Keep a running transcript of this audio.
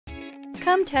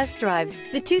Come test drive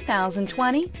the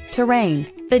 2020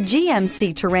 Terrain. The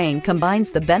GMC Terrain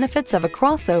combines the benefits of a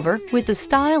crossover with the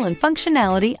style and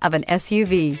functionality of an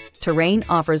SUV. Terrain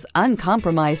offers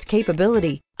uncompromised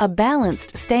capability, a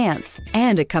balanced stance,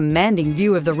 and a commanding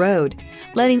view of the road,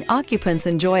 letting occupants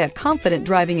enjoy a confident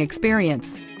driving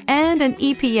experience. And an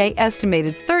EPA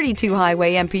estimated 32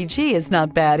 highway MPG is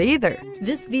not bad either.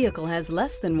 This vehicle has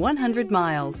less than 100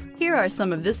 miles. Here are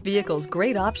some of this vehicle's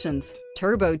great options: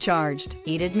 turbocharged,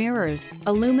 heated mirrors,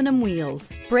 aluminum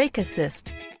wheels, brake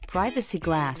assist, privacy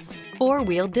glass,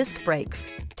 four-wheel disc brakes,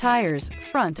 tires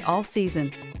front all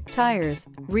season, tires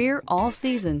rear all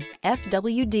season,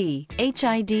 FWD,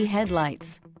 HID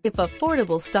headlights. If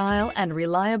affordable style and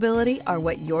reliability are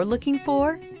what you're looking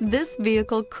for, this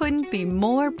vehicle couldn't be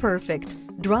more perfect.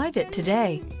 Drive it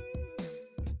today.